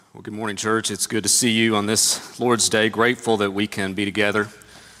Well, good morning, church. It's good to see you on this Lord's Day. Grateful that we can be together.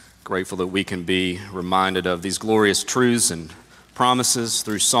 Grateful that we can be reminded of these glorious truths and promises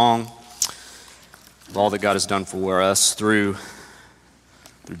through song, of all that God has done for us through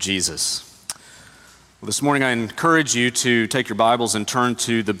Jesus. Well, this morning I encourage you to take your Bibles and turn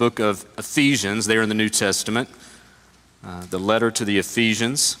to the book of Ephesians, there in the New Testament, the letter to the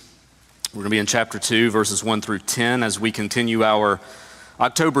Ephesians. We're going to be in chapter 2, verses 1 through 10, as we continue our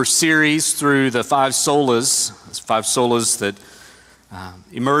October series through the five solas that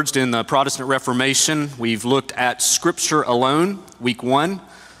emerged in the Protestant Reformation. We've looked at Scripture alone, week 1.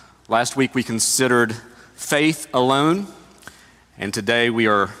 Last week we considered faith alone. And today we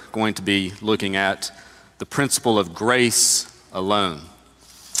are going to be looking at the principle of grace alone.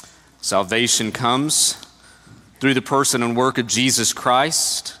 Salvation comes through the person and work of Jesus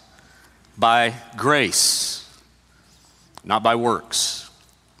Christ by grace, not by works.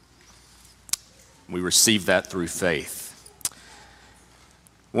 We receive that through faith.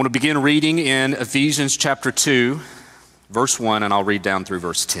 I want to begin reading in Ephesians chapter 2, verse 1, and I'll read down through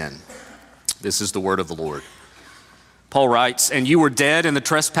verse 10. This is the word of the Lord. Paul writes, "And you were dead in the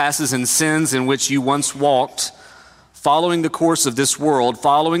trespasses and sins in which you once walked, following the course of this world,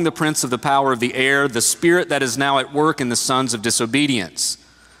 following the prince of the power of the air, the spirit that is now at work in the sons of disobedience,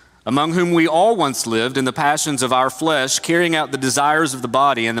 among whom we all once lived in the passions of our flesh, carrying out the desires of the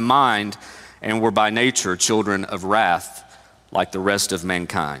body and the mind, and were by nature children of wrath, like the rest of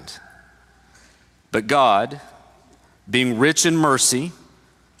mankind. But God, being rich in mercy,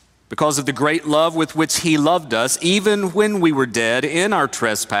 because of the great love with which he loved us, even when we were dead in our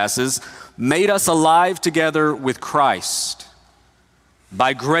trespasses, made us alive together with Christ.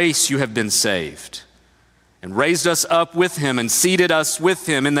 By grace you have been saved, and raised us up with him and seated us with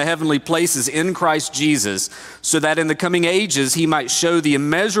him in the heavenly places in Christ Jesus, so that in the coming ages he might show the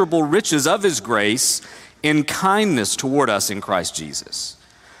immeasurable riches of his grace in kindness toward us in Christ Jesus.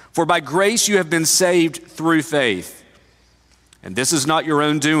 For by grace you have been saved through faith. And this is not your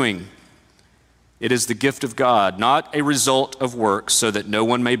own doing. It is the gift of God, not a result of works, so that no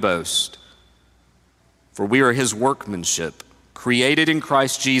one may boast. For we are his workmanship, created in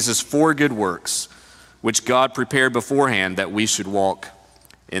Christ Jesus for good works, which God prepared beforehand that we should walk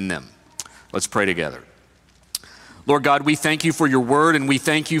in them." Let's pray together. Lord God, we thank you for your word, and we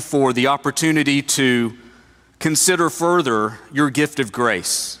thank you for the opportunity to consider further your gift of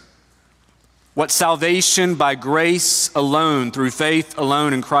grace. What salvation by grace alone, through faith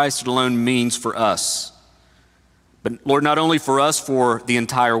alone in Christ alone means for us. But Lord, not only for us, for the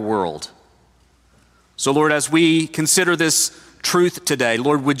entire world. So Lord, as we consider this truth today,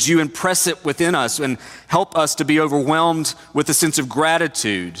 Lord, would you impress it within us and help us to be overwhelmed with a sense of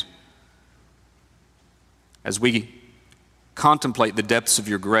gratitude as we contemplate the depths of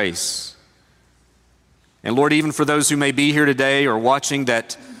your grace. And Lord, even for those who may be here today or watching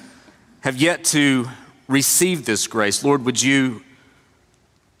that have yet to receive this grace, Lord, would you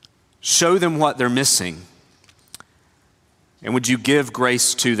show them what they're missing, and would you give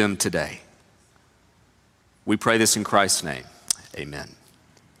grace to them today? We pray this in Christ's name. Amen.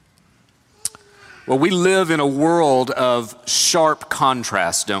 Well, we live in a world of sharp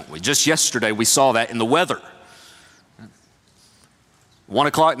contrast, don't we? Just yesterday we saw that in the weather. 1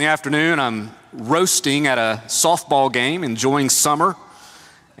 o'clock in the afternoon, I'm roasting at a softball game, enjoying summer,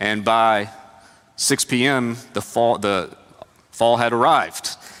 and by 6 p.m. the fall had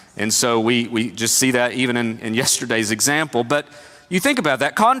arrived. And so we just see that even in yesterday's example. But you think about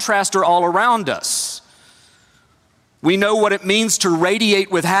that, contrasts are all around us. We know what it means to radiate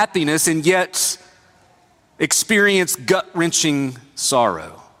with happiness and yet experience gut-wrenching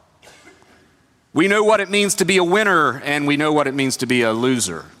sorrow. We know what it means to be a winner, and we know what it means to be a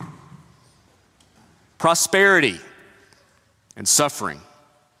loser. Prosperity and suffering.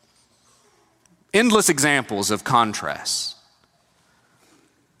 Endless examples of contrast.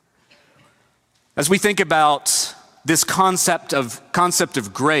 As we think about this concept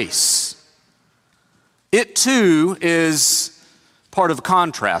of grace, it too is part of a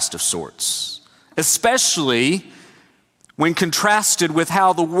contrast of sorts, especially when contrasted with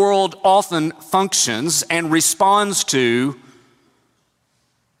how the world often functions and responds to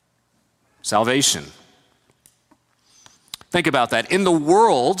salvation. Think about that. In the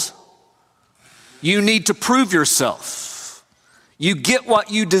world, you need to prove yourself. You get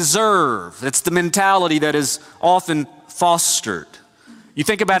what you deserve. That's the mentality that is often fostered. You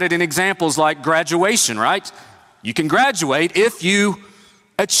think about it in examples like graduation, right? You can graduate if you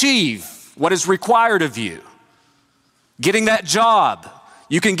achieve what is required of you. Getting that job.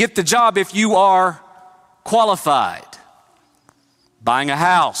 You can get the job if you are qualified. buying a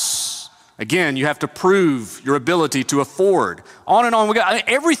house. Again, you have to prove your ability to afford. On and on we go.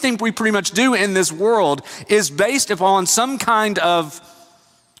 Everything we pretty much do in this world is based upon some kind of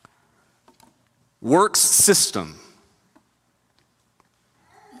works system.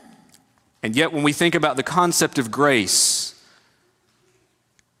 And yet when we think about the concept of grace,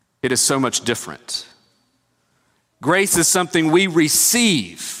 it is so much different. Grace is something we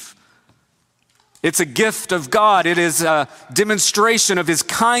receive. It's a gift of God. It is a demonstration of His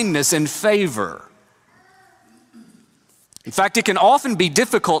kindness and favor. In fact, it can often be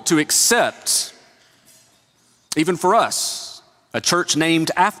difficult to accept, even for us, a church named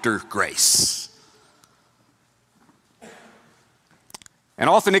after grace. And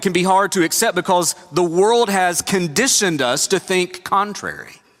often it can be hard to accept because the world has conditioned us to think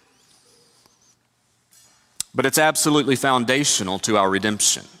contrary. But it's absolutely foundational to our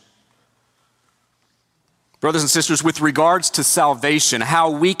redemption. Brothers and sisters, with regards to salvation, how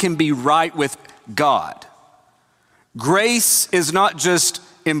we can be right with God, grace is not just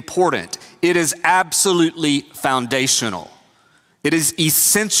important, it is absolutely foundational. It is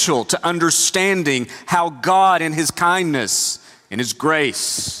essential to understanding how God in His kindness and His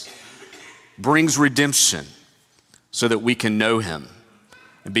grace brings redemption so that we can know Him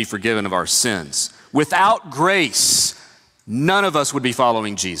and be forgiven of our sins. Without grace, none of us would be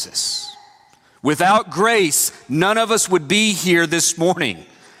following Jesus. Without grace, none of us would be here this morning.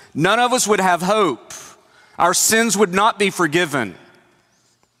 None of us would have hope. Our sins would not be forgiven.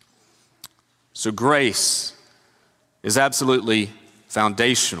 So grace is absolutely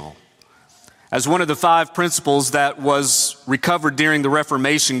foundational. As one of the 5 principles that was recovered during the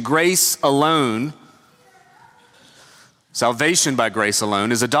Reformation, grace alone, salvation by grace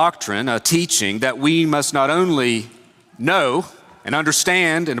alone, is a doctrine, a teaching that we must not only know and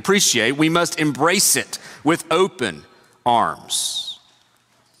understand and appreciate, we must embrace it with open arms.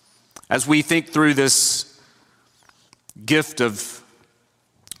 As we think through this gift of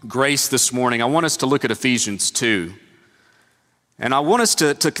grace this morning, I want us to look at Ephesians 2. And I want us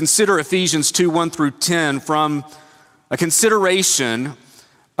to consider Ephesians 2, 1 through 10 from a consideration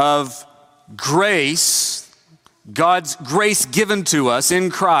of grace, God's grace given to us in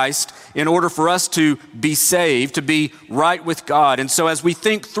Christ in order for us to be saved, to be right with God. And so as we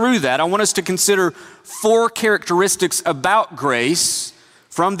think through that, I want us to consider 4 characteristics about grace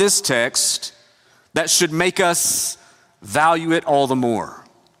from this text that should make us value it all the more.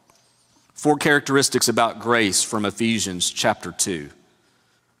 4 characteristics about grace from Ephesians chapter 2,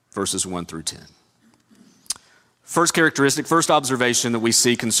 verses 1 through 10. First characteristic, first observation that we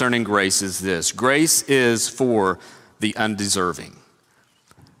see concerning grace is this: grace is for the undeserving.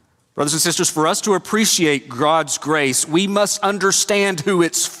 Brothers and sisters, for us to appreciate God's grace, we must understand who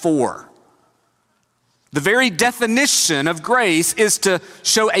it's for. The very definition of grace is to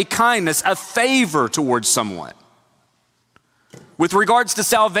show a kindness, a favor towards someone. With regards to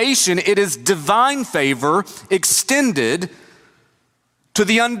salvation, it is divine favor extended to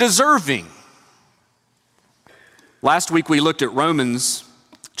the undeserving. Last week we looked at Romans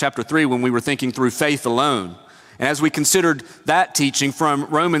chapter 3 when we were thinking through faith alone. And as we considered that teaching from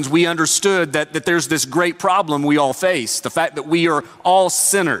Romans, we understood that there's this great problem we all face. The fact that we are all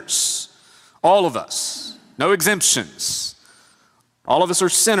sinners. All of us. No exemptions. All of us are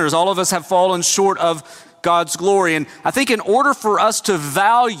sinners. All of us have fallen short of God's glory. And I think in order for us to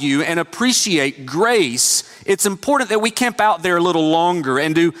value and appreciate grace, it's important that we camp out there a little longer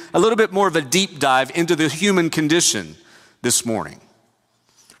and do a little bit more of a deep dive into the human condition this morning.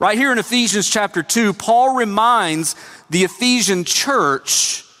 Right here in Ephesians chapter 2, Paul reminds the Ephesian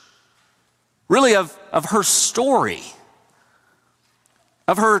church really of her story,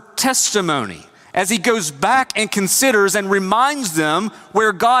 of her testimony, as he goes back and considers and reminds them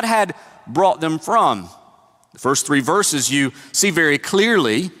where God had brought them from. The first 3 verses, you see very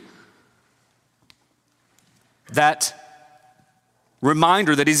clearly that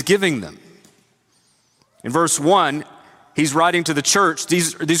reminder that he's giving them. In verse 1, he's writing to the church.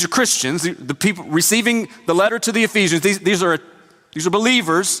 These are Christians, the people receiving the letter to the Ephesians. These are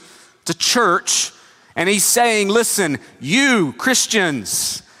believers. It's a church. And he's saying, listen, you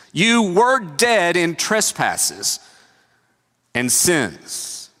Christians, you were dead in trespasses and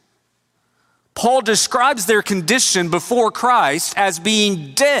sins. Paul describes their condition before Christ as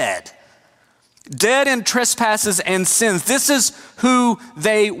being dead in trespasses and sins. This is who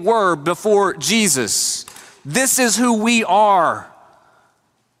they were before Jesus. This is who we are,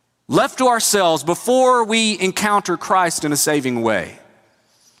 left to ourselves before we encounter Christ in a saving way.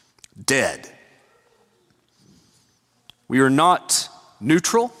 Dead. We are not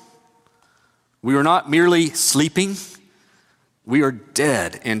neutral. We are not merely sleeping. We are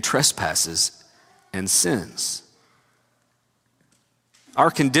dead in trespasses and sins. Our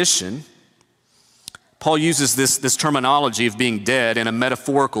condition, Paul uses this terminology of being dead in a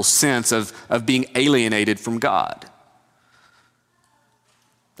metaphorical sense of being alienated from God.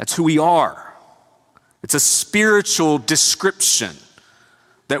 That's who we are. It's a spiritual description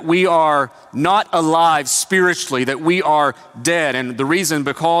that we are not alive spiritually, that we are dead. And the reason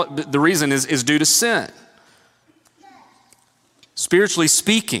is due to sin. Spiritually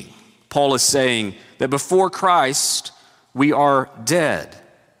speaking, Paul is saying that before Christ, we are dead,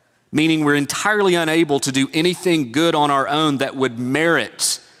 meaning we're entirely unable to do anything good on our own that would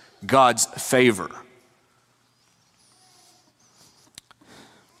merit God's favor.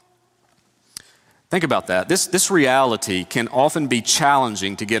 Think about that. This reality can often be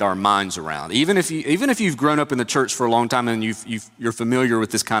challenging to get our minds around. Even if you've grown up in the church for a long time and you're familiar with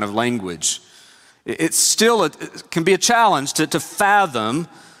this kind of language, it can be a challenge to fathom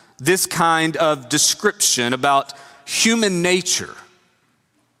this kind of description about human nature.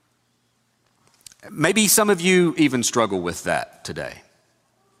 Maybe some of you even struggle with that today.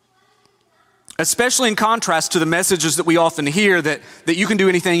 Especially in contrast to the messages that we often hear that you can do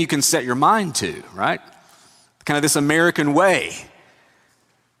anything you can set your mind to, right? Kind of this American way.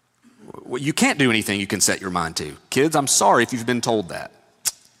 You can't do anything you can set your mind to. Kids, I'm sorry if you've been told that.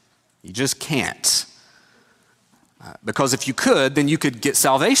 You just can't. Because if you could, then you could get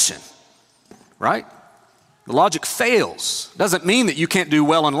salvation, right? The logic fails. Doesn't mean that you can't do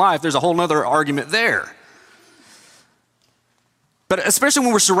well in life. There's a whole other argument there. But especially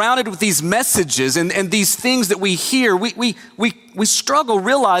when we're surrounded with these messages and these things that we hear, we struggle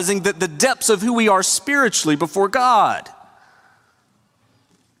realizing that the depths of who we are spiritually before God.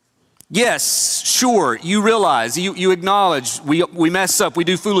 Yes, sure, you realize, you acknowledge we mess up, we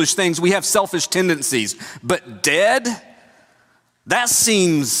do foolish things, we have selfish tendencies. But dead? That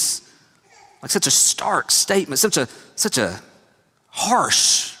seems like such a stark statement, such a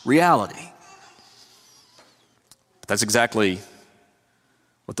harsh reality. But that's exactly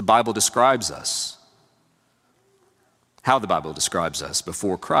what the Bible describes us, how the Bible describes us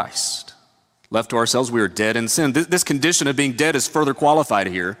before Christ. Left to ourselves, we are dead in sin. This condition of being dead is further qualified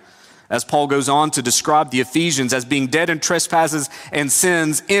here, as Paul goes on to describe the Ephesians as being dead in trespasses and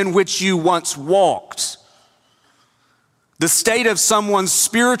sins in which you once walked. The state of someone's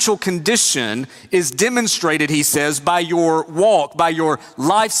spiritual condition is demonstrated, he says, by your walk, by your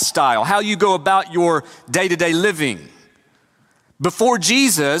lifestyle, how you go about your day-to-day living. Before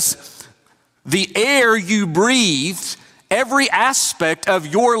Jesus, the air you breathed, every aspect of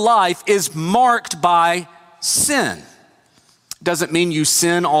your life is marked by sin. Doesn't mean you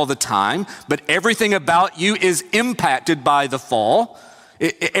sin all the time, but everything about you is impacted by the fall.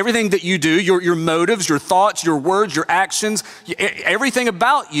 Everything that you do, your motives, your thoughts, your words, your actions, everything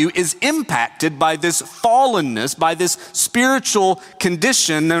about you is impacted by this fallenness, by this spiritual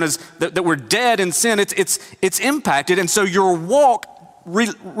condition known as that we're dead in sin. It's impacted, and so your walk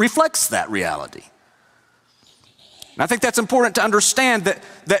reflects that reality. And I think that's important to understand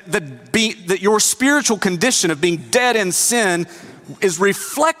that your spiritual condition of being dead in sin is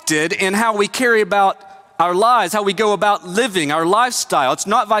reflected in how we carry about our lives, how we go about living, our lifestyle. It's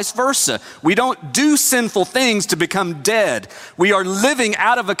not vice versa. We don't do sinful things to become dead. We are living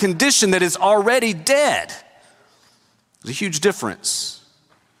out of a condition that is already dead. There's a huge difference.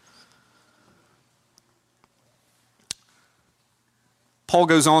 Paul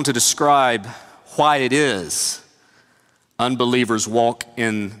goes on to describe why it is unbelievers walk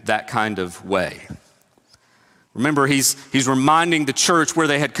in that kind of way. Remember, he's reminding the church where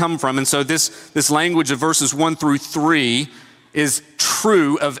they had come from. And so this language of verses 1 through 3 is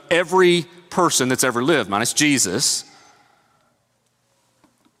true of every person that's ever lived, minus Jesus,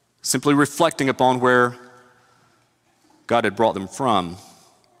 simply reflecting upon where God had brought them from.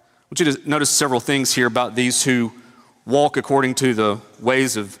 I want you to notice several things here about these who walk according to the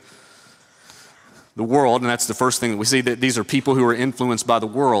ways of the world. And that's the first thing that we see, that these are people who are influenced by the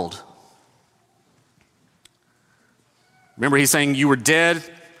world. Remember, he's saying you were dead,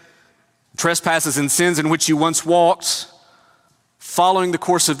 trespasses and sins in which you once walked, following the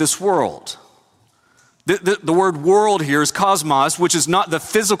course of this world. The word world here is cosmos, which is not the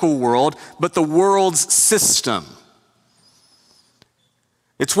physical world, but the world's system.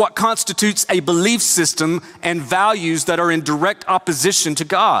 It's what constitutes a belief system and values that are in direct opposition to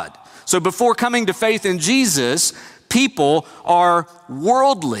God. So before coming to faith in Jesus, people are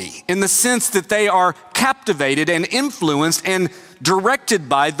worldly in the sense that they are captivated and influenced and directed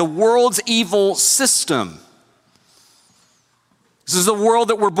by the world's evil system. This is the world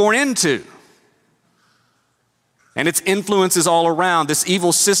that we're born into. And its influence is all around. This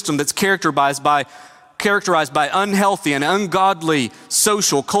evil system that's characterized by unhealthy and ungodly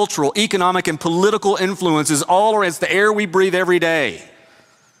social, cultural, economic, and political influences all around. It's the air we breathe every day.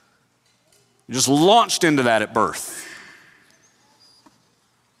 You're just launched into that at birth.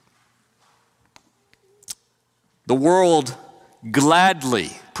 The world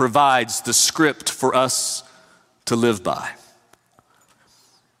gladly provides the script for us to live by.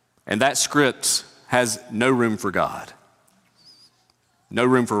 And that script has no room for God, no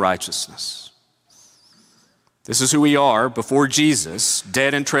room for righteousness. This is who we are before Jesus,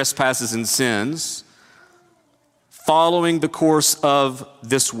 dead in trespasses and sins, following the course of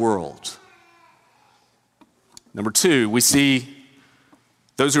this world. Number two, we see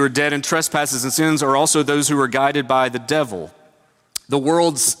those who are dead in trespasses and sins are also those who are guided by the devil. The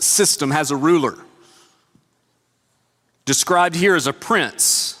world's system has a ruler, described here as a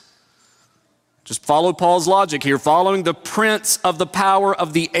prince. Just follow Paul's logic here, following the prince of the power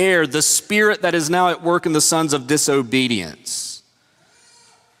of the air, the spirit that is now at work in the sons of disobedience.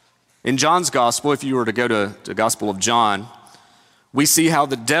 In John's gospel, if you were to go to the Gospel of John, we see how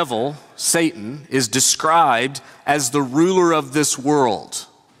the devil, Satan, is described as the ruler of this world.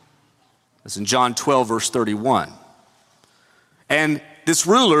 That's in John 12, verse 31. And this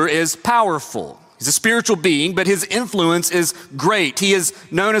ruler is powerful. He's a spiritual being, but his influence is great. He is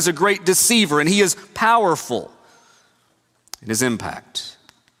known as a great deceiver, and he is powerful in his impact.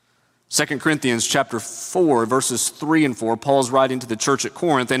 2 Corinthians chapter 4, verses 3 and 4, Paul's writing to the church at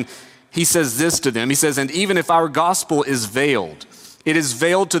Corinth, and he says this to them. He says, "And even if our gospel is veiled, it is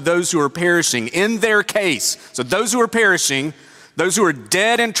veiled to those who are perishing. In their case," so those who are perishing, those who are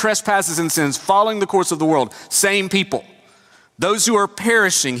dead in trespasses and sins, following the course of the world, same people. Those who are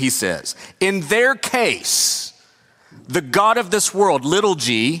perishing, he says, in their case, the God of this world, little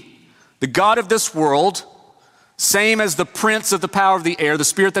g, the God of this world, same as the prince of the power of the air, the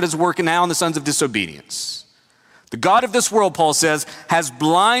spirit that is working now in the sons of disobedience. The God of this world, Paul says, has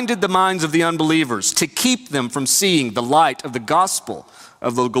blinded the minds of the unbelievers to keep them from seeing the light of the gospel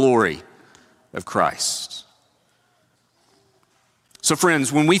of the glory of Christ. So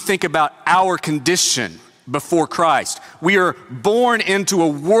friends, when we think about our condition before Christ, we are born into a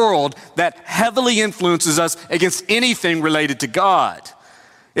world that heavily influences us against anything related to God.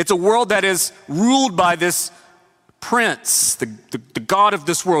 It's a world that is ruled by this prince, the God of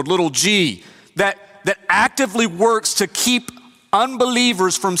this world, little g, that actively works to keep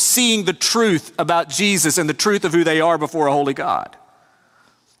unbelievers from seeing the truth about Jesus and the truth of who they are before a holy God.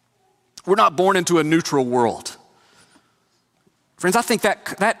 We're not born into a neutral world. Friends, I think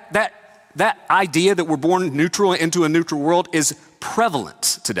that idea that we're born neutral into a neutral world is prevalent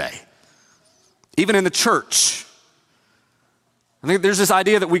today, even in the church. I think there's this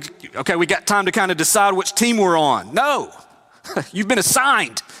idea that we got time to kind of decide which team we're on. No, you've been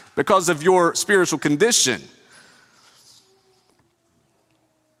assigned because of your spiritual condition.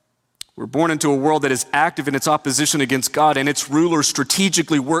 We're born into a world that is active in its opposition against God, and its ruler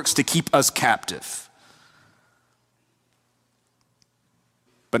strategically works to keep us captive.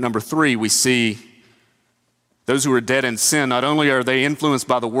 But number three, we see those who are dead in sin, not only are they influenced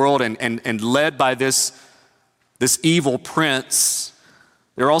by the world and led by this evil prince,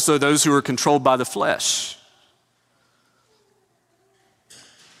 there are also those who are controlled by the flesh.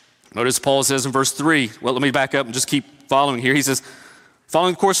 Notice Paul says in verse 3, well, let me back up and just keep following here. He says,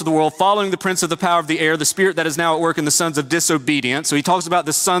 following the course of the world, following the prince of the power of the air, the spirit that is now at work in the sons of disobedience. So he talks about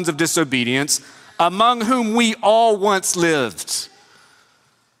the sons of disobedience, among whom we all once lived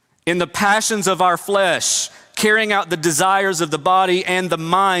in the passions of our flesh, carrying out the desires of the body and the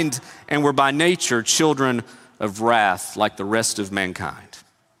mind, and were by nature children of wrath like the rest of mankind.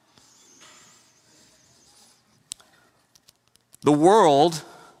 The world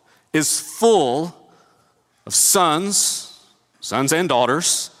is full of sons and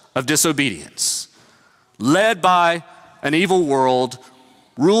daughters of disobedience, led by an evil world,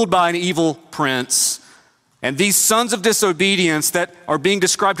 ruled by an evil prince. And these sons of disobedience that are being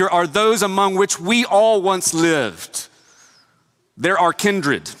described here are those among which we all once lived. They're our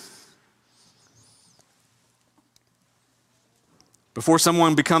kindred. Before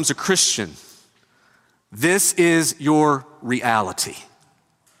someone becomes a Christian, this is your reality.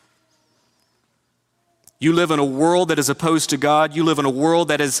 You live in a world that is opposed to God. You live in a world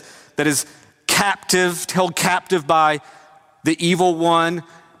that is captive, held captive by the evil one.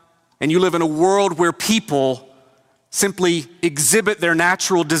 And you live in a world where people simply exhibit their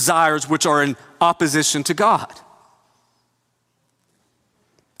natural desires, which are in opposition to God.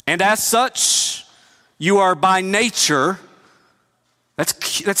 And as such, you are by nature,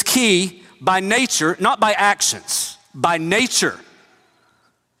 that's key, by nature, not by actions. by nature,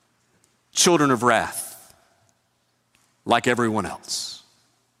 children of wrath, like everyone else.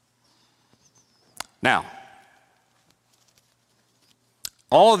 Now,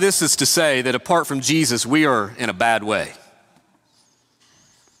 all of this is to say that apart from Jesus, we are in a bad way.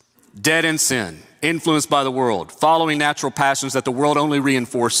 Dead in sin, influenced by the world, following natural passions that the world only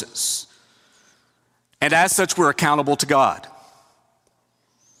reinforces. And as such, we're accountable to God.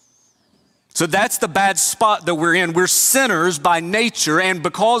 So that's the bad spot that we're in. We're sinners by nature, and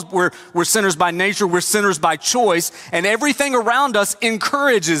because we're sinners by nature, we're sinners by choice, and everything around us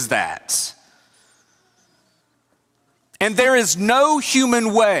encourages that. And there is no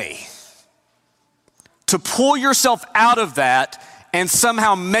human way to pull yourself out of that and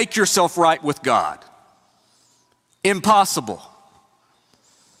somehow make yourself right with God. Impossible.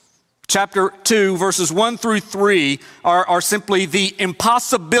 Chapter 2, verses 1 through 3 are simply the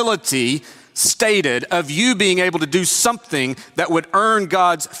impossibility stated of you being able to do something that would earn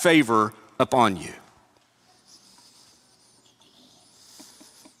God's favor upon you.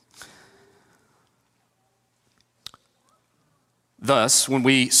 Thus, when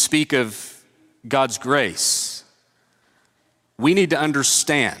we speak of God's grace, we need to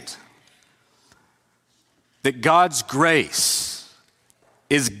understand that God's grace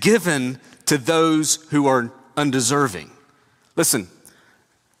is given to those who are undeserving. Listen,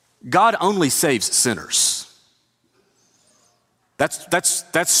 God only saves sinners.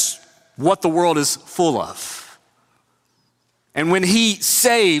 That's what the world is full of. And when he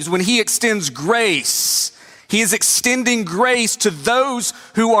saves, when he extends grace, he is extending grace to those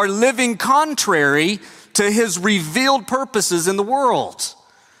who are living contrary to his revealed purposes in the world.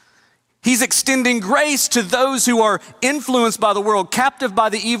 He's extending grace to those who are influenced by the world, captive by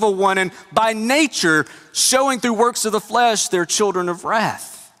the evil one, and by nature, showing through works of the flesh, they're children of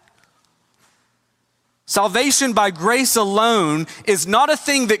wrath. Salvation by grace alone is not a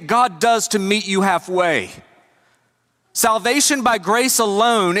thing that God does to meet you halfway. Salvation by grace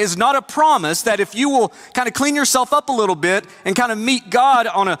alone is not a promise that if you will kind of clean yourself up a little bit and kind of meet God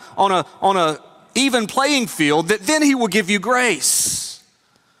on a even playing field, that then he will give you grace.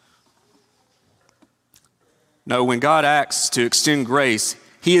 No, when God acts to extend grace,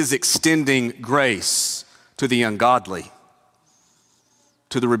 he is extending grace to the ungodly,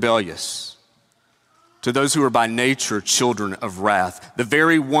 to the rebellious, to those who are by nature children of wrath. The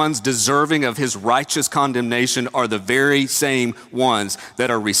very ones deserving of his righteous condemnation are the very same ones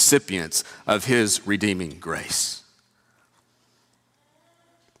that are recipients of his redeeming grace.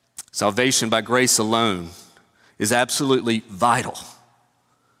 Salvation by grace alone is absolutely vital.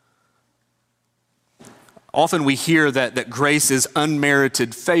 Often we hear that grace is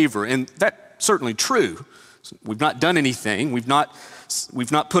unmerited favor, and that's certainly true. We've not done anything. We've not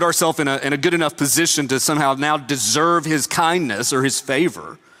put ourselves in a good enough position to somehow now deserve his kindness or his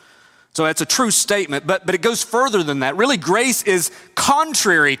favor. So that's a true statement, but it goes further than that. Really, grace is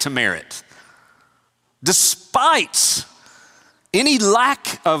contrary to merit. Despite any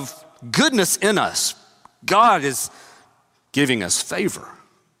lack of goodness in us, God is giving us favor.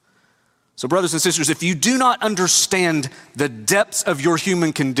 So brothers and sisters, if you do not understand the depths of your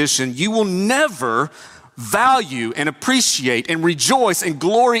human condition, you will never value and appreciate and rejoice and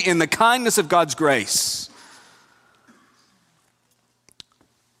glory in the kindness of God's grace.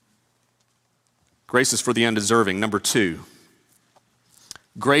 Grace is for the undeserving. Number 2,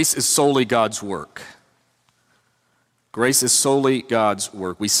 grace is solely God's work. Grace is solely God's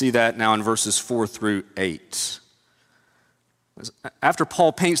work. We see that now in verses 4 through 8. After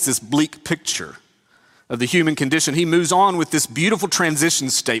Paul paints this bleak picture of the human condition, he moves on with this beautiful transition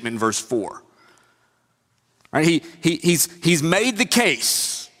statement in verse 4. Right? He's made the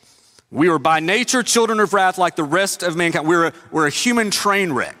case. We are by nature children of wrath like the rest of mankind. We're a human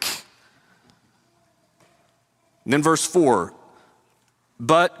train wreck. And then verse 4,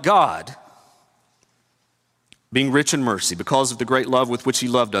 but God, being rich in mercy, because of the great love with which he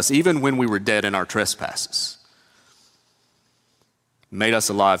loved us, even when we were dead in our trespasses, made us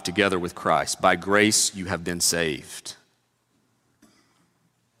alive together with Christ. By grace you have been saved.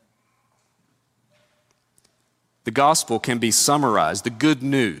 The gospel can be summarized, the good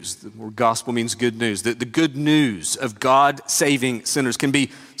news, the word gospel means good news, the good news of God saving sinners can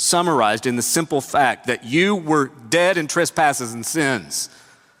be summarized in the simple fact that you were dead in trespasses and sins,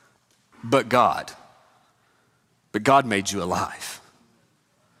 but God made you alive.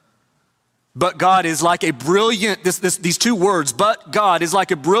 But God is like a brilliant, these two words, but God is like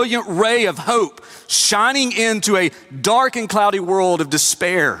a brilliant ray of hope shining into a dark and cloudy world of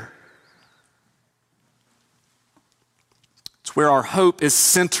despair. It's where our hope is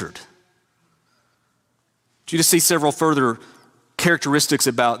centered. you to see several further characteristics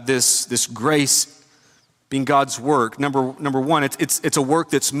about this grace being God's work. Number one, it's a work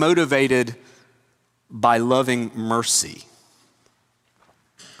that's motivated by loving mercy.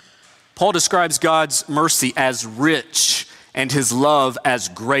 Paul describes God's mercy as rich and his love as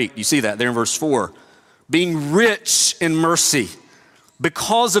great. You see that there in verse 4. Being rich in mercy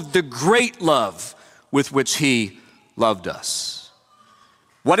because of the great love with which he loved us.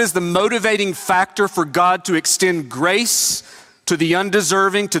 What is the motivating factor for God to extend grace to the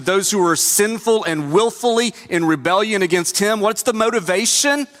undeserving, to those who are sinful and willfully in rebellion against him? What's the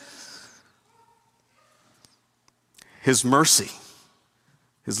motivation? His mercy,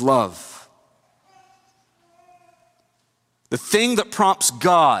 his love. The thing that prompts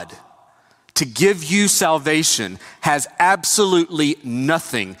God to give you salvation has absolutely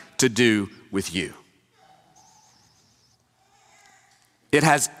nothing to do with you. It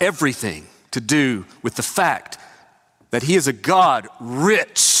has everything to do with the fact that he is a God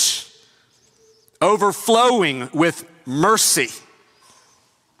rich, overflowing with mercy,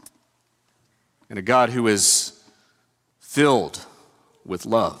 and a God who is filled with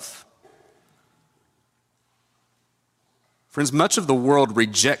love. Friends, much of the world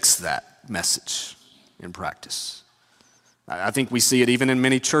rejects that message in practice. I think we see it even in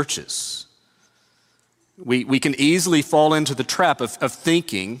many churches. We can easily fall into the trap of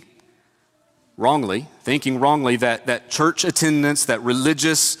thinking wrongly that church attendance, that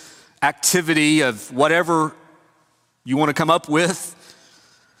religious activity of whatever you want to come up with,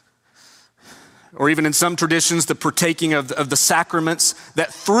 or even in some traditions, the partaking of the sacraments,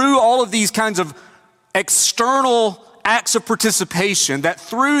 that through all of these kinds of external acts of participation, that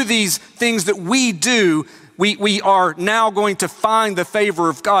through these things that we do, we are now going to find the favor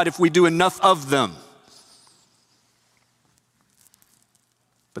of God if we do enough of them.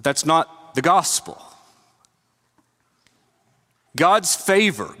 But that's not the gospel. God's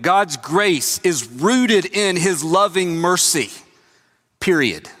favor, God's grace is rooted in his loving mercy,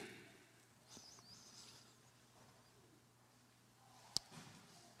 period.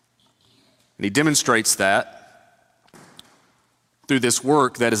 And he demonstrates that through this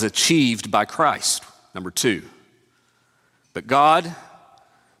work that is achieved by Christ. Number 2, but God,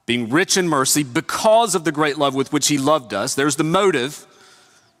 being rich in mercy because of the great love with which he loved us, there's the motive,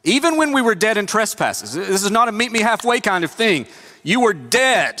 even when we were dead in trespasses. This is not a meet me halfway kind of thing. You were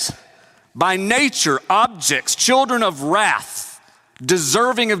dead by nature, objects, children of wrath,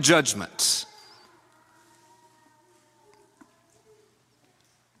 deserving of judgment.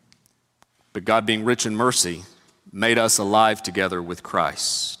 But God, being rich in mercy, made us alive together with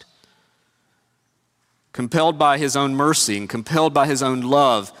Christ. Compelled by his own mercy and compelled by his own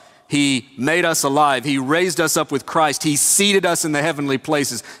love, he made us alive. He raised us up with Christ. He seated us in the heavenly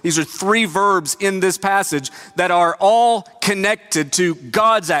places. These are 3 verbs in this passage that are all connected to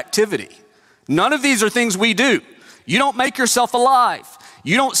God's activity. None of these are things we do. You don't make yourself alive.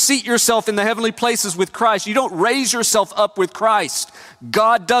 You don't seat yourself in the heavenly places with Christ. You don't raise yourself up with Christ.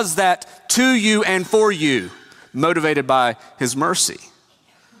 God does that to you and for you, motivated by his mercy.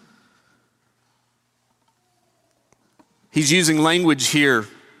 He's using language here,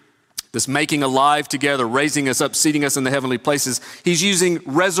 this making alive together, raising us up, seating us in the heavenly places. He's using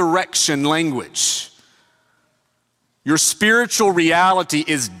resurrection language. Your spiritual reality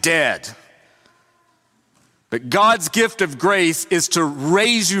is dead. But God's gift of grace is to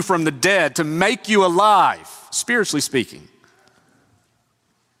raise you from the dead, to make you alive, spiritually speaking.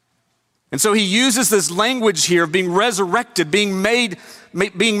 And so he uses this language here of being resurrected, being made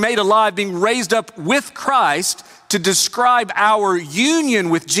alive, being raised up with Christ to describe our union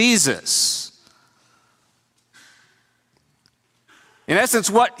with Jesus. In essence,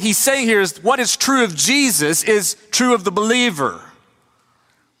 what he's saying here is what is true of Jesus is true of the believer.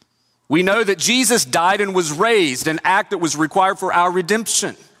 We know that Jesus died and was raised, an act that was required for our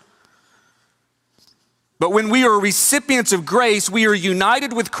redemption. But when we are recipients of grace, we are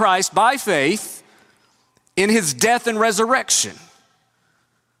united with Christ by faith in his death and resurrection.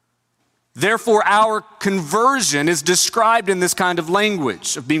 Therefore, our conversion is described in this kind of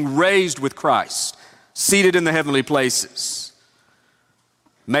language of being raised with Christ, seated in the heavenly places,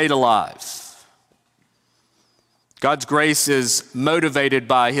 made alive. God's grace is motivated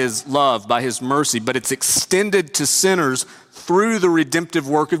by his love, by his mercy, but it's extended to sinners through the redemptive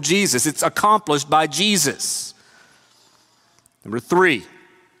work of Jesus. It's accomplished by Jesus. Number 3,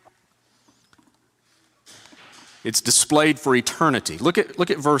 it's displayed for eternity. Look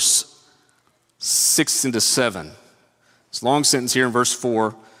at verse 6 into 7. This long sentence here in verse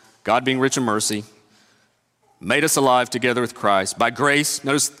 4, God being rich in mercy, made us alive together with Christ. By grace,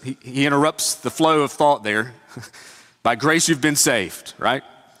 notice he interrupts the flow of thought there. By grace you've been saved, right?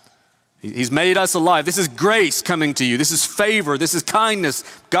 He's made us alive. This is grace coming to you. This is favor. This is kindness.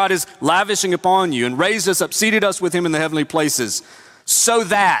 God is lavishing upon you and raised us up, seated us with him in the heavenly places. So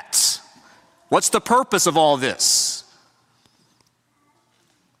that, what's the purpose of all this?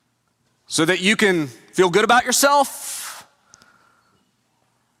 So that you can feel good about yourself?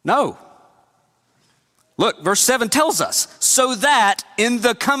 No. Look, verse 7 tells us, so that in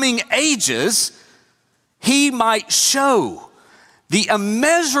the coming ages he might show the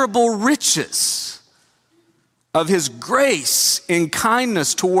immeasurable riches of his grace in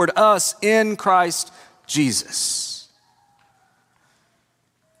kindness toward us in Christ Jesus.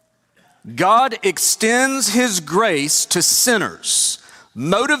 God extends his grace to sinners,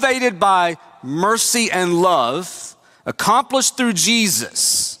 motivated by mercy and love, accomplished through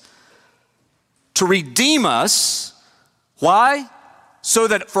Jesus, to redeem us. Why? So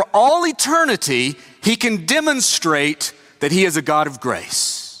that for all eternity, he can demonstrate that he is a God of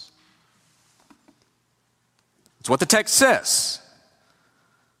grace. That's what the text says.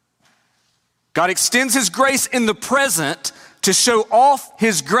 God extends his grace in the present to show off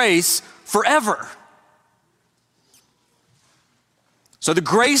his grace forever. So the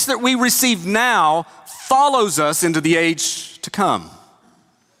grace that we receive now follows us into the age to come,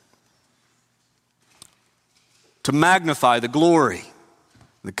 to magnify the glory,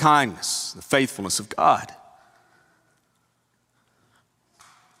 the kindness, the faithfulness of God.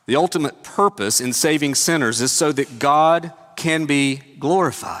 The ultimate purpose in saving sinners is so that God can be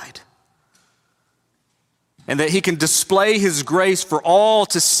glorified and that he can display his grace for all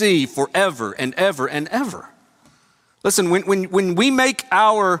to see forever and ever and ever. Listen, when we make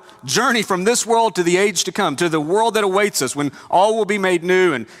our journey from this world to the age to come, to the world that awaits us, when all will be made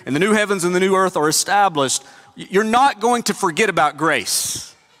new and the new heavens and the new earth are established, you're not going to forget about grace.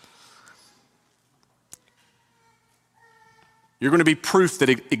 You're going to be proof that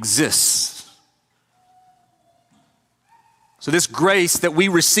it exists. So this grace that we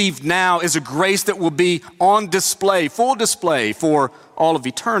receive now is a grace that will be on display, full display for all of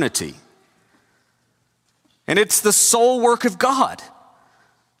eternity. And it's the sole work of God.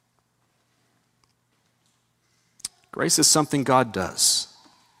 Grace is something God does.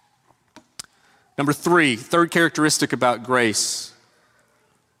 Number three, third characteristic about grace,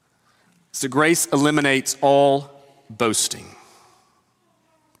 is that grace eliminates all boasting.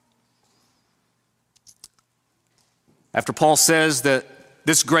 After Paul says that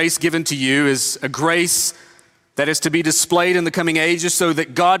this grace given to you is a grace that is to be displayed in the coming ages so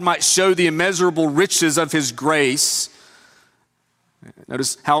that God might show the immeasurable riches of his grace.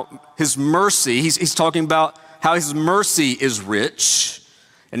 Notice how his mercy, he's talking about how his mercy is rich,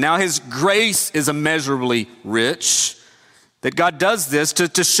 and now his grace is immeasurably rich, that God does this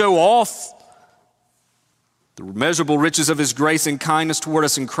to show off the immeasurable riches of his grace and kindness toward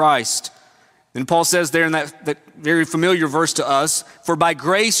us in Christ. And Paul says there in that very familiar verse to us, for by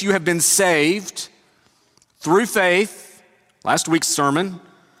grace you have been saved through faith, last week's sermon,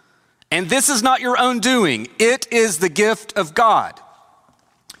 and this is not your own doing, it is the gift of God.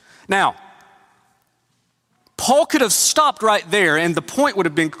 Now, Paul could have stopped right there and the point would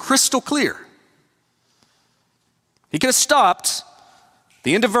have been crystal clear. He could have stopped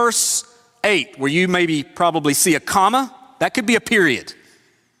the end of verse 8, where you maybe probably see a comma, that could be a period.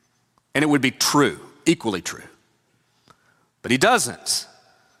 And it would be true, equally true. But he doesn't.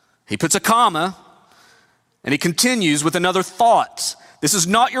 He puts a comma and he continues with another thought. This is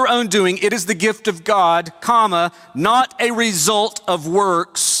not your own doing, it is the gift of God, comma, not a result of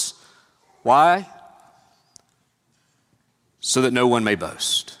works. Why? So that no one may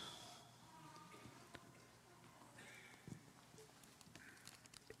boast.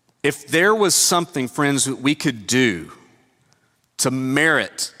 If there was something, friends, that we could do to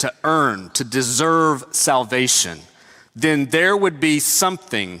merit, to earn, to deserve salvation, then there would be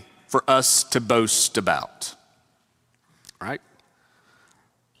something for us to boast about, right?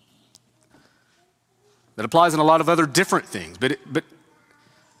 That applies in a lot of other different things, but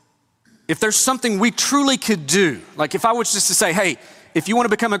if there's something we truly could do, like if I was just to say, hey, if you want to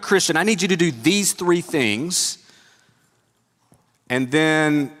become a Christian, I need you to do these three things, and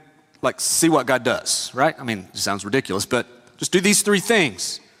then like see what God does, right? I mean, it sounds ridiculous, but just do these three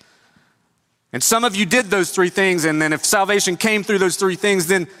things. And some of you did those three things, and then if salvation came through those three things,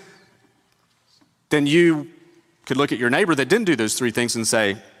 then you could look at your neighbor that didn't do those three things and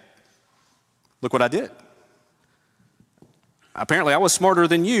say, look what I did. Apparently I was smarter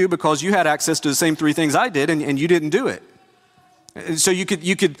than you because you had access to the same three things I did, and you didn't do it. And so you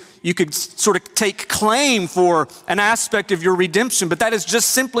could sort of take claim for an aspect of your redemption, but that is just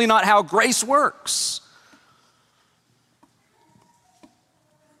simply not how grace works.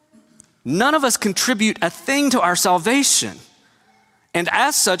 None of us contribute a thing to our salvation. And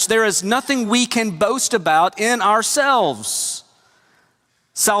as such, there is nothing we can boast about in ourselves.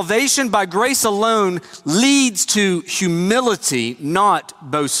 Salvation by grace alone leads to humility,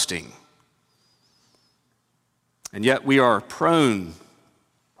 not boasting. And yet we are prone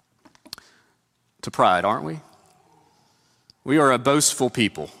to pride, aren't we? We are a boastful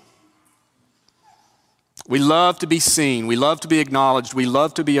people. We love to be seen. We love to be acknowledged. We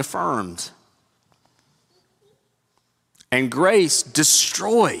love to be affirmed. And grace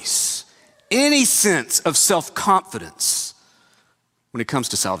destroys any sense of self-confidence when it comes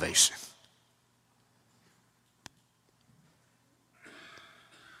to salvation.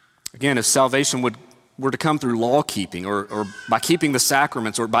 Again, if salvation were to come through law keeping or by keeping the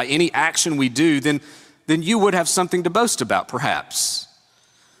sacraments or by any action we do, then you would have something to boast about, perhaps.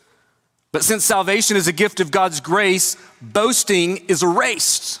 But since salvation is a gift of God's grace, boasting is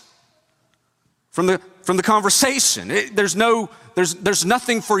erased from the conversation. There's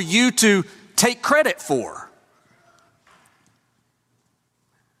nothing for you to take credit for.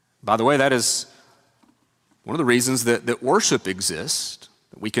 By the way, that is one of the reasons that worship exists,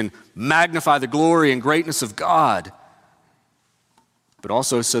 that we can magnify the glory and greatness of God, but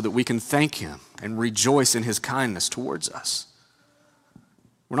also so that we can thank Him and rejoice in His kindness towards us.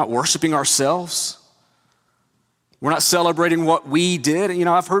 We're not worshiping ourselves. We're not celebrating what we did. You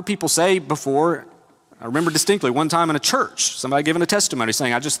know, I've heard people say before, I remember distinctly one time in a church, somebody giving a testimony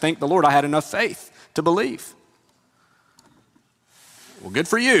saying, I just thank the Lord I had enough faith to believe. Well, good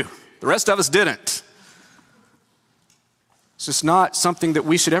for you. The rest of us didn't. It's just not something that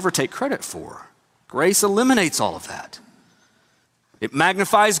we should ever take credit for. Grace eliminates all of that. It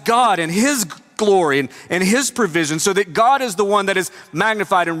magnifies God and His glory and His provision so that God is the one that is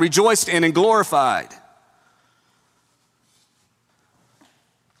magnified and rejoiced in and glorified.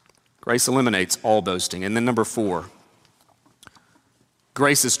 Grace eliminates all boasting. And then number 4,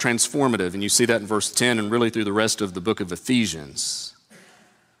 grace is transformative. And you see that in verse 10 and really through the rest of the book of Ephesians.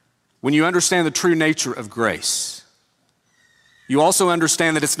 When you understand the true nature of grace, you also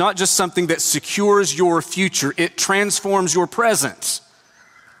understand that it's not just something that secures your future, it transforms your present.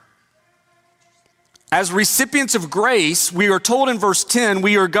 As recipients of grace, we are told in verse 10,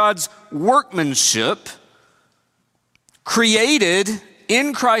 we are God's workmanship, created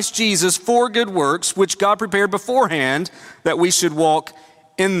in Christ Jesus for good works, which God prepared beforehand that we should walk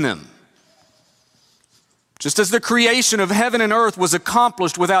in them. Just as the creation of heaven and earth was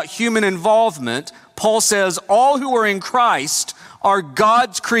accomplished without human involvement, Paul says all who are in Christ are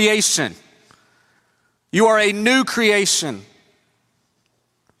God's creation. You are a new creation.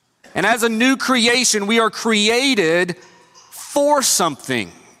 And as a new creation, we are created for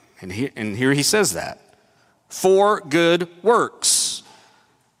something. And here he says that. For good works.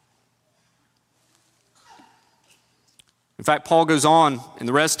 In fact, Paul goes on in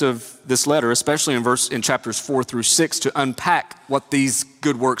the rest of this letter, especially in chapters 4 through 6, to unpack what these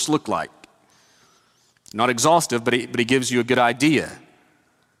good works look like. Not exhaustive, but he gives you a good idea.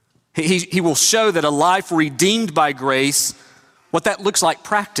 He will show that a life redeemed by grace, what that looks like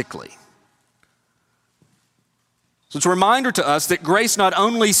practically. So it's a reminder to us that grace not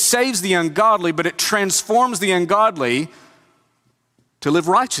only saves the ungodly, but it transforms the ungodly to live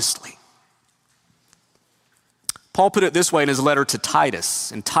righteously. Paul put it this way in his letter to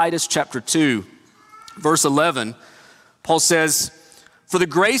Titus. In Titus chapter 2, verse 11, Paul says, "For the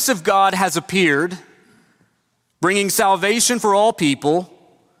grace of God has appeared, bringing salvation for all people,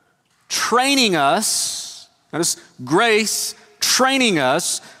 training us," notice grace, training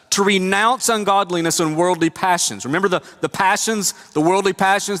us to renounce ungodliness and worldly passions. Remember the passions, the worldly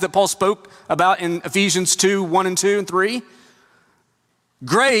passions that Paul spoke about in Ephesians 2, 1 and 2 and 3?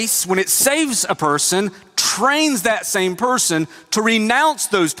 Grace, when it saves a person, trains that same person to renounce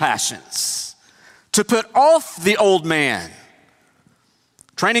those passions, to put off the old man,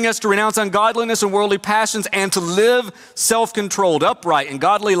 training us to renounce ungodliness and worldly passions and to live self-controlled, upright, and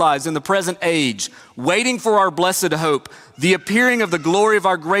godly lives in the present age, waiting for our blessed hope, the appearing of the glory of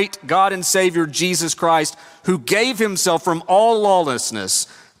our great God and Savior, Jesus Christ, who gave himself from all lawlessness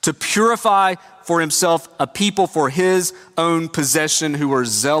to purify for himself a people for his own possession who are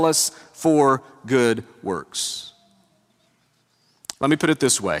zealous for good works. Let me put it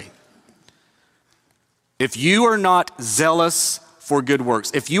this way. If you are not zealous for good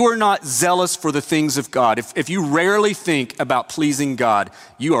works, if you are not zealous for the things of God, if you rarely think about pleasing God,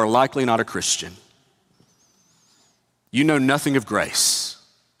 you are likely not a Christian. You know nothing of grace.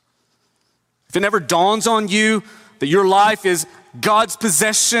 If it never dawns on you that your life is God's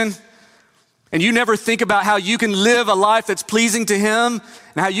possession, and you never think about how you can live a life that's pleasing to him,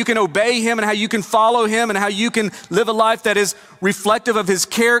 and how you can obey him, and how you can follow him, and how you can live a life that is reflective of his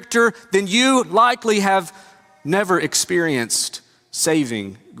character, then you likely have never experienced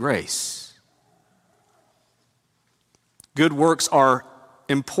saving grace. Good works are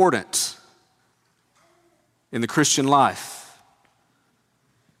important in the Christian life.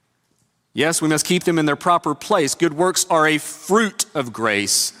 Yes, we must keep them in their proper place. Good works are a fruit of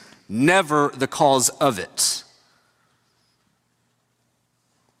grace, never the cause of it.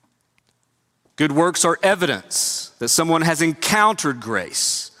 Good works are evidence that someone has encountered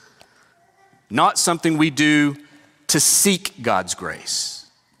grace, not something we do to seek God's grace.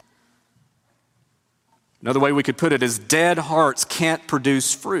 Another way we could put it is dead hearts can't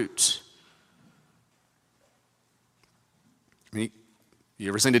produce fruit. You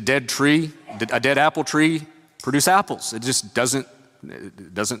ever seen a dead tree, a dead apple tree produce apples? It just doesn't,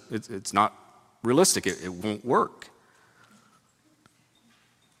 it's not realistic. It won't work.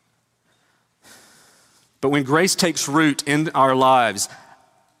 But when grace takes root in our lives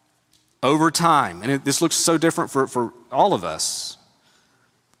over time, and this looks so different for all of us.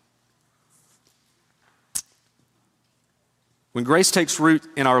 When grace takes root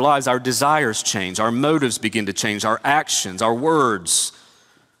in our lives, our desires change, our motives begin to change, our actions, our words,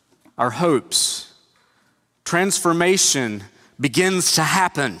 our hopes. Transformation begins to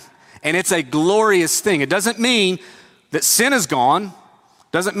happen, and it's a glorious thing. It doesn't mean that sin is gone,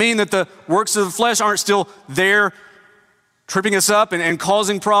 doesn't mean that the works of the flesh aren't still there tripping us up and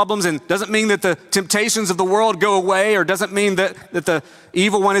causing problems, and doesn't mean that the temptations of the world go away, or doesn't mean that the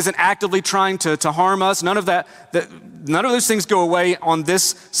evil one isn't actively trying to harm us. None of those things go away on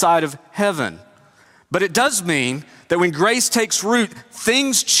this side of heaven. But it does mean that when grace takes root,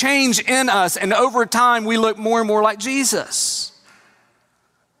 things change in us, and over time we look more and more like Jesus.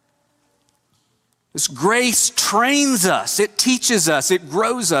 This grace trains us, it teaches us, it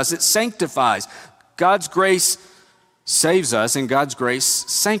grows us, it sanctifies. God's grace saves us, and God's grace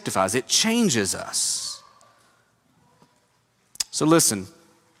sanctifies. It changes us. So listen,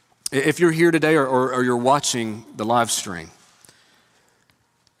 if you're here today or you're watching the live stream,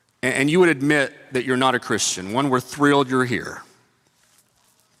 and you would admit that you're not a Christian, one, we're thrilled you're here.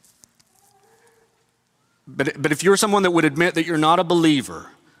 But if you're someone that would admit that you're not a believer,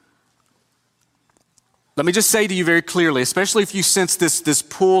 let me just say to you very clearly, especially if you sense this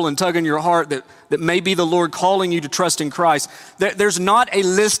pull and tug in your heart that may be the Lord calling you to trust in Christ, there's not a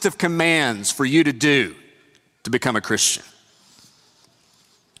list of commands for you to do to become a Christian.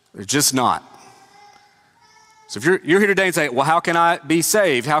 There's just not. So if you're here today and say, well, how can I be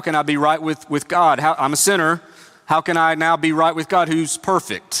saved? How can I be right with God? I'm a sinner. How can I now be right with God who's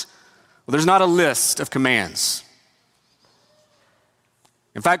perfect? Well, there's not a list of commands.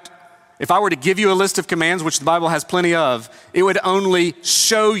 In fact, if I were to give you a list of commands, which the Bible has plenty of, it would only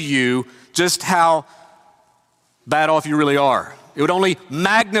show you just how bad off you really are. It would only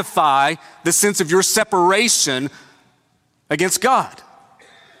magnify the sense of your separation against God.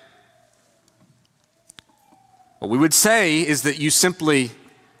 What we would say is that you simply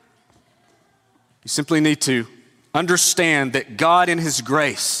need to understand that God in His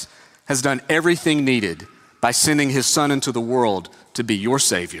grace has done everything needed by sending His Son into the world to be your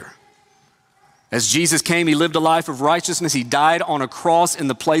Savior. As Jesus came, He lived a life of righteousness. He died on a cross in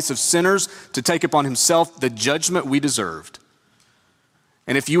the place of sinners to take upon Himself the judgment we deserved.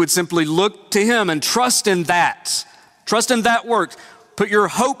 And if you would simply look to Him and trust in that work, put your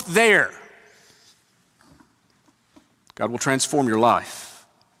hope there, God will transform your life,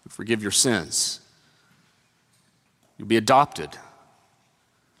 forgive your sins. You'll be adopted.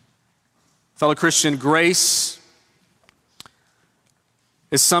 Fellow Christian, grace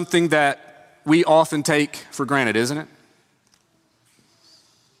is something that we often take for granted, isn't it?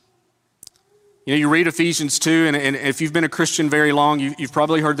 You know, you read Ephesians 2, and if you've been a Christian very long, you've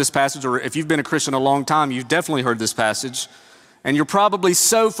probably heard this passage, or if you've been a Christian a long time, you've definitely heard this passage, and you're probably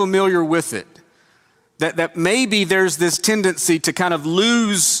so familiar with it that maybe there's this tendency to kind of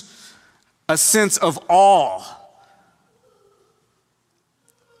lose a sense of awe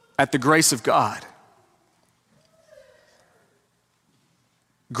at the grace of God.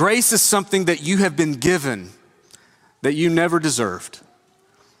 Grace is something that you have been given that you never deserved.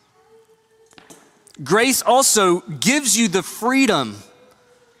 Grace also gives you the freedom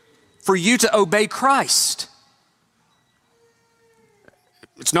for you to obey Christ.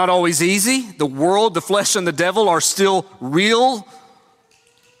 It's not always easy. The world, the flesh, and the devil are still real.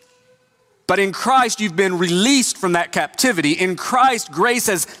 But in Christ, you've been released from that captivity. In Christ, grace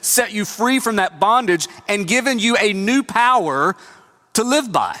has set you free from that bondage and given you a new power to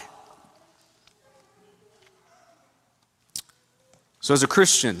live by. So as a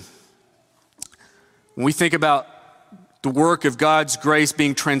Christian, when we think about the work of God's grace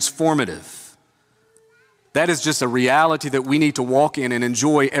being transformative, that is just a reality that we need to walk in and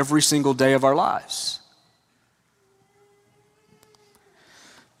enjoy every single day of our lives.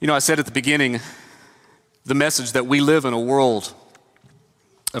 You know, I said at the beginning, the message that we live in a world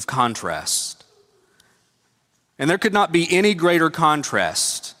of contrast. And there could not be any greater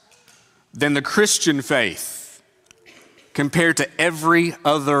contrast than the Christian faith compared to every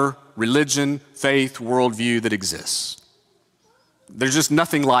other religion, faith, worldview that exists. There's just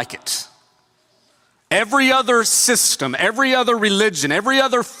nothing like it. Every other system, every other religion, every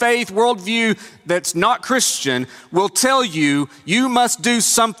other faith, worldview that's not Christian will tell you you must do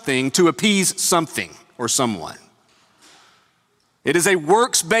something to appease something or someone. It is a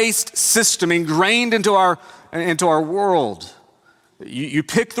works-based system ingrained into our world. You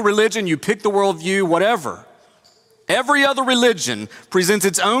pick the religion, you pick the worldview, whatever. Every other religion presents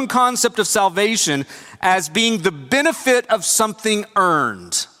its own concept of salvation as being the benefit of something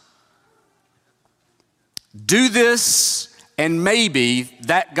earned. Do this, and maybe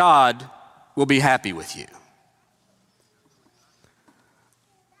that God will be happy with you.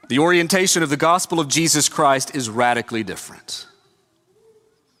 The orientation of the gospel of Jesus Christ is radically different.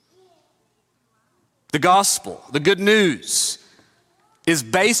 The gospel, the good news, is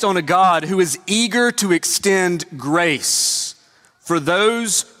based on a God who is eager to extend grace for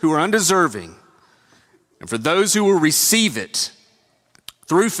those who are undeserving and for those who will receive it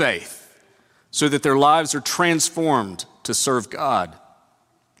through faith so that their lives are transformed to serve God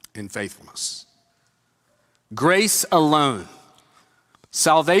in faithfulness. Grace alone,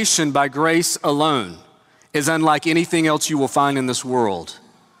 salvation by grace alone, is unlike anything else you will find in this world,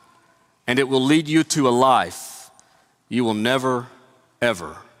 and it will lead you to a life you will never,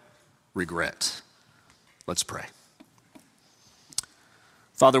 ever regret. Let's pray.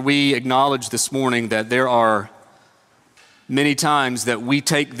 Father, we acknowledge this morning that there are many times that we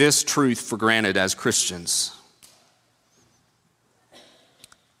take this truth for granted as Christians.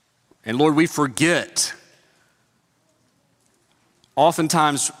 And Lord, we forget.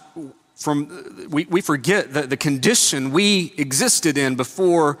 Oftentimes, we forget the condition we existed in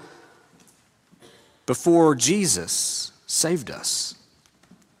before Jesus saved us.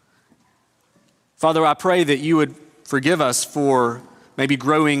 Father, I pray that you would forgive us for maybe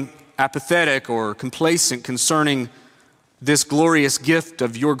growing apathetic or complacent concerning this glorious gift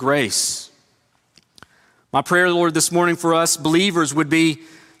of your grace. My prayer, Lord, this morning for us believers would be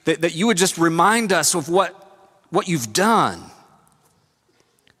that you would just remind us of what you've done.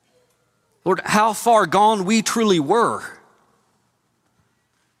 Lord, how far gone we truly were,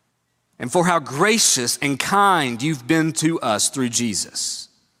 and for how gracious and kind you've been to us through Jesus.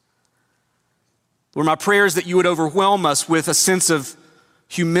 Lord, my prayer is that you would overwhelm us with a sense of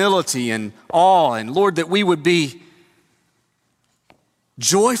humility and awe, and Lord, that we would be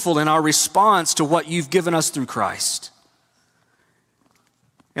joyful in our response to what you've given us through Christ.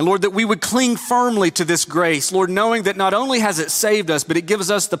 And Lord, that we would cling firmly to this grace, Lord, knowing that not only has it saved us, but it gives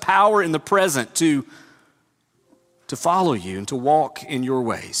us the power in the present to follow you and to walk in your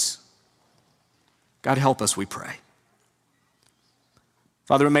ways. God, help us, we pray.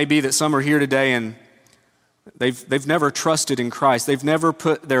 Father, it may be that some are here today and they've never trusted in Christ. They've never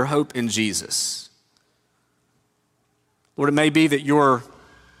put their hope in Jesus. Lord, it may be that you're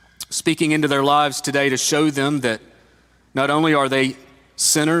speaking into their lives today to show them that not only are they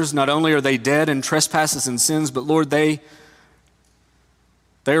sinners, not only are they dead in trespasses and sins, but Lord, they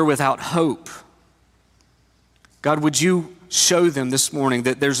are without hope. God, would you show them this morning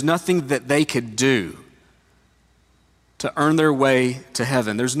that there's nothing that they could do to earn their way to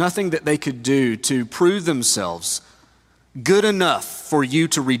heaven. There's nothing that they could do to prove themselves good enough for you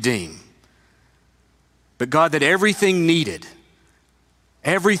to redeem. But God, that everything needed,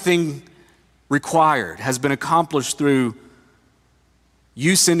 everything required has been accomplished through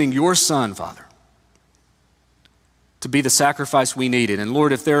you sending your Son, Father, to be the sacrifice we needed. And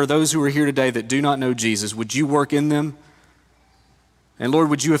Lord, if there are those who are here today that do not know Jesus, would you work in them? And Lord,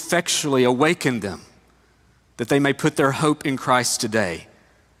 would you effectually awaken them that they may put their hope in Christ today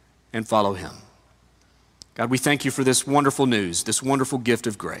and follow him? God, we thank you for this wonderful news, this wonderful gift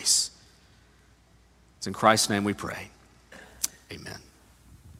of grace. It's in Christ's name we pray. Amen.